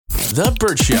The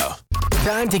Burt Show.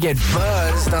 Time to get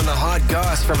buzzed on the hot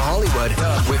goss from Hollywood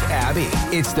with Abby.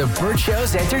 It's the Burt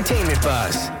Show's Entertainment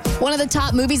Buzz. One of the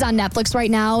top movies on Netflix right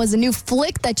now is a new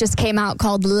flick that just came out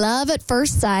called Love at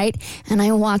First Sight. And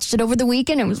I watched it over the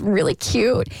weekend. It was really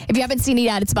cute. If you haven't seen it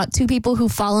yet, it's about two people who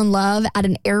fall in love at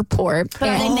an airport. But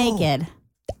are they naked?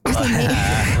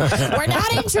 We're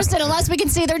not interested unless we can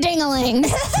see their dingling.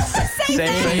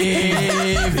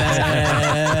 Save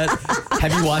that.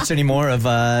 Have you watched any more of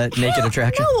Naked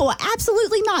Attraction? No,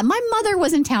 absolutely not. My mother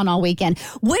was in town all weekend,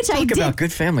 which I did. Talk about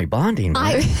good family bonding.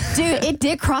 Right? Dude, it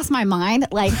did cross my mind.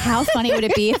 Like, how funny would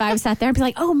it be if I sat there and be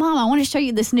like, "Oh, Mom, I want to show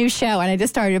you this new show," and I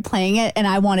just started playing it, and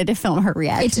I wanted to film her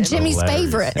reaction. It's Jimmy's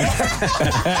favorite. You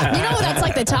know that's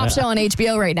like the top show on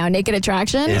HBO right now, Naked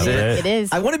Attraction. Is it? It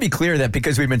is. I want to be clear that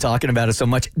because we've been talking about it so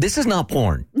much, this is not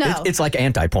porn. No. It's like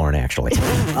anti-porn, actually.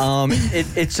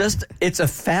 It's a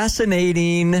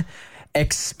fascinating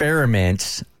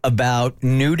experiment about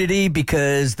nudity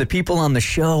because the people on the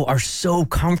show are so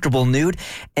comfortable nude.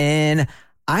 And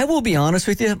I will be honest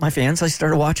with you, my fans, I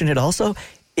started watching it also.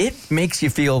 It makes you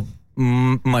feel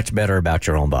much better about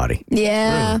your own body.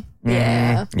 Yeah.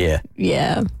 Yeah. Yeah.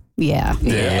 Yeah.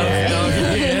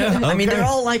 Yeah. I mean, they're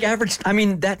all like average. I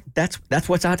mean, that's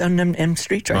what's out on them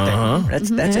streets right there.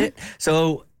 That's it.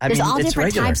 So There's all it's different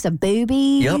regular. types of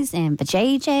boobies and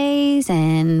vajayjays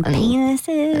and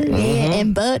penises. Yeah,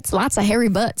 and butts. Lots of hairy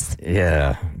butts.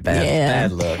 Yeah.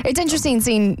 Bad look. It's interesting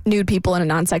seeing nude people in a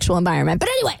non-sexual environment. But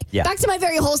anyway, back to my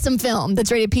very wholesome film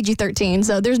that's rated PG-13.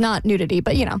 So there's not nudity,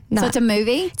 but So it's a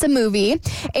movie? It's a movie.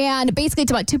 And basically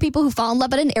it's about two people who fall in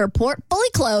love at an airport, fully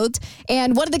clothed.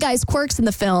 And one of the guy's quirks in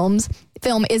the film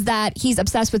is that he's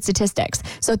obsessed with statistics.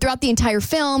 So throughout the entire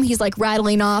film, he's like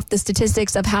rattling off the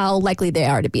statistics of how likely they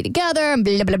are to be together and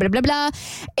blah, blah, blah, blah, blah.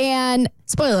 And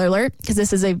spoiler alert, because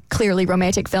this is a clearly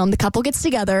romantic film, the couple gets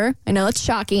together. I know that's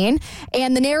shocking.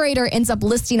 And the narrator ends up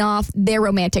listing off their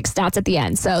romantic stats at the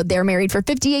end. So they're married for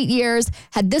 58 years,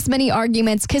 had this many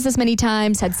arguments, kissed this many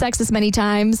times, had sex this many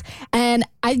times. And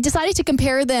I decided to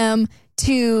compare them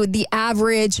to the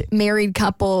average married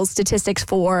couple statistics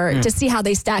to see how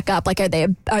they stack up. Like, are they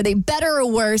better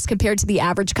or worse compared to the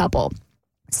average couple?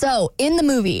 So in the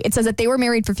movie, it says that they were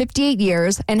married for 58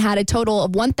 years and had a total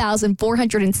of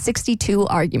 1,462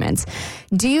 arguments.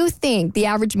 Do you think the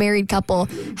average married couple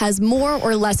has more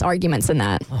or less arguments than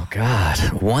that? Oh, God.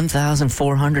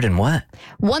 1,400 and what?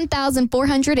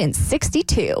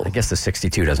 1,462. I guess the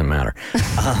 62 doesn't matter.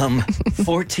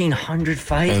 1,400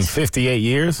 fights? In 58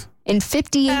 years? In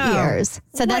 58 years.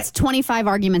 So that's 25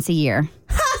 arguments a year.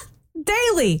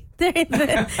 Daily.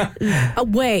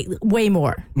 Way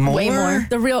more. Way more.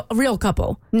 The real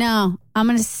couple. No, I'm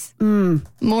going to...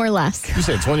 More or less. You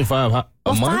said 25 a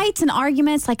month? Fights and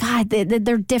arguments, like, God,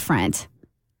 they're different.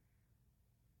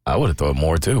 I would have thought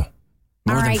more, too. More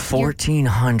All than right,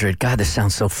 1,400. God, this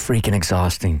sounds so freaking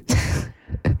exhausting.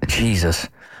 Jesus.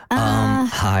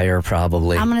 Higher,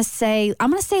 probably. I'm gonna say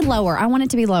lower. I want it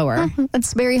to be lower.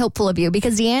 That's very hopeful of you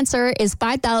because the answer is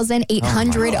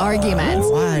 5,800 arguments.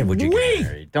 Why would you get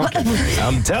married? Don't get married.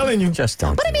 I'm telling you. Just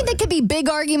don't. But I mean, they could be big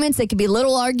arguments. They could be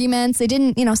little arguments. They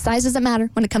didn't, size doesn't matter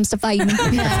when it comes to fighting.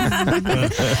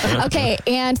 Okay,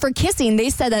 and for kissing, they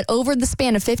said that over the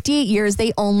span of 58 years,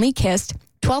 they only kissed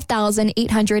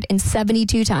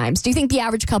 12,872 times. Do you think the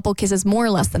average couple kisses more or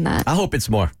less than that? I hope it's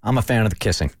more. I'm a fan of the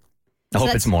kissing. I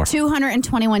hope it's more.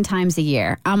 221 times a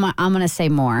year. I'm going to say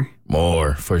more.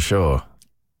 More, for sure.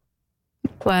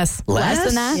 Less. Less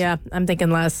than that? Yeah, I'm thinking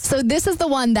less. So this is the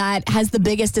one that has the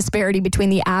biggest disparity between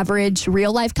the average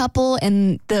real life couple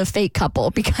and the fake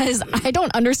couple because I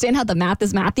don't understand how the math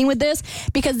is mathing with this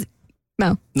because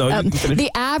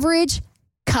the average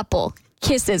couple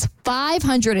kisses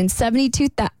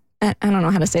 572,000. I don't know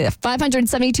how to say that.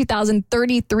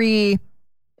 572,033.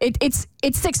 It's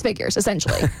six figures,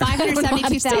 essentially.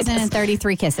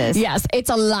 572,033 kisses. Yes,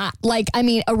 it's a lot. Like, I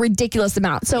mean, a ridiculous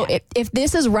amount. So if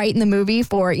this is right in the movie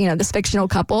for, this fictional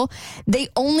couple, they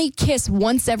only kiss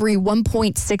once every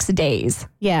 1.6 days.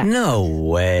 Yeah. No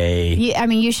way. Yeah, I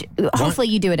mean, you should. Hopefully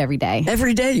you do it every day.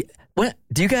 Every day? What?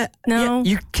 Do you get... No.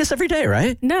 You kiss every day,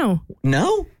 right? No.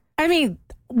 No? I mean,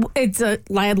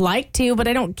 I'd like to, but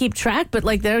I don't keep track. But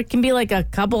there can be like a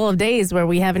couple of days where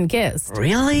we haven't kissed.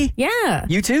 Really? Yeah.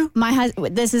 You too?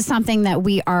 This is something that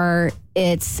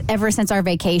it's ever since our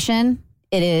vacation,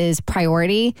 it is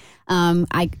priority.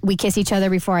 We kiss each other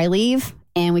before I leave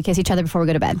and we kiss each other before we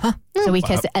go to bed. Huh. So we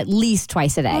kiss at least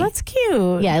twice a day. Oh, that's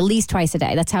cute. Yeah, at least twice a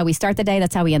day. That's how we start the day.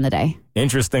 That's how we end the day.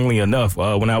 Interestingly enough,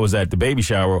 when I was at the baby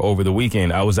shower over the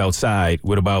weekend, I was outside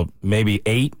with about maybe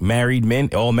 8 married men,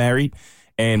 all married.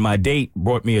 and my date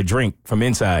brought me a drink from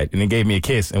inside and then gave me a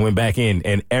kiss and went back in,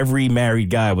 and every married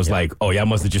guy was like, oh, y'all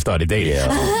must have just started dating.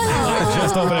 I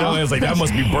just opened it up and I was like, that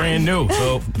must be brand new.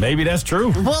 So maybe that's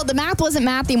true. Well, the math wasn't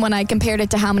mathing when I compared it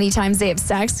to how many times they have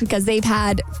sex, because they've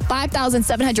had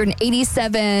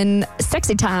 5,787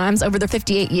 sexy times over their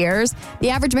 58 years.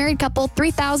 The average married couple,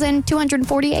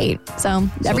 3,248. So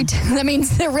that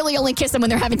means they're really only kissing when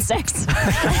they're having sex.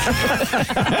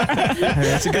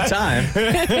 That's a good time.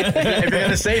 If you're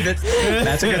going to save it,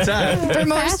 that's a good time. For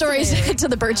more stories, to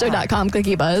thebirdshow.com,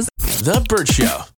 Cookie Buzz. The Burt Show.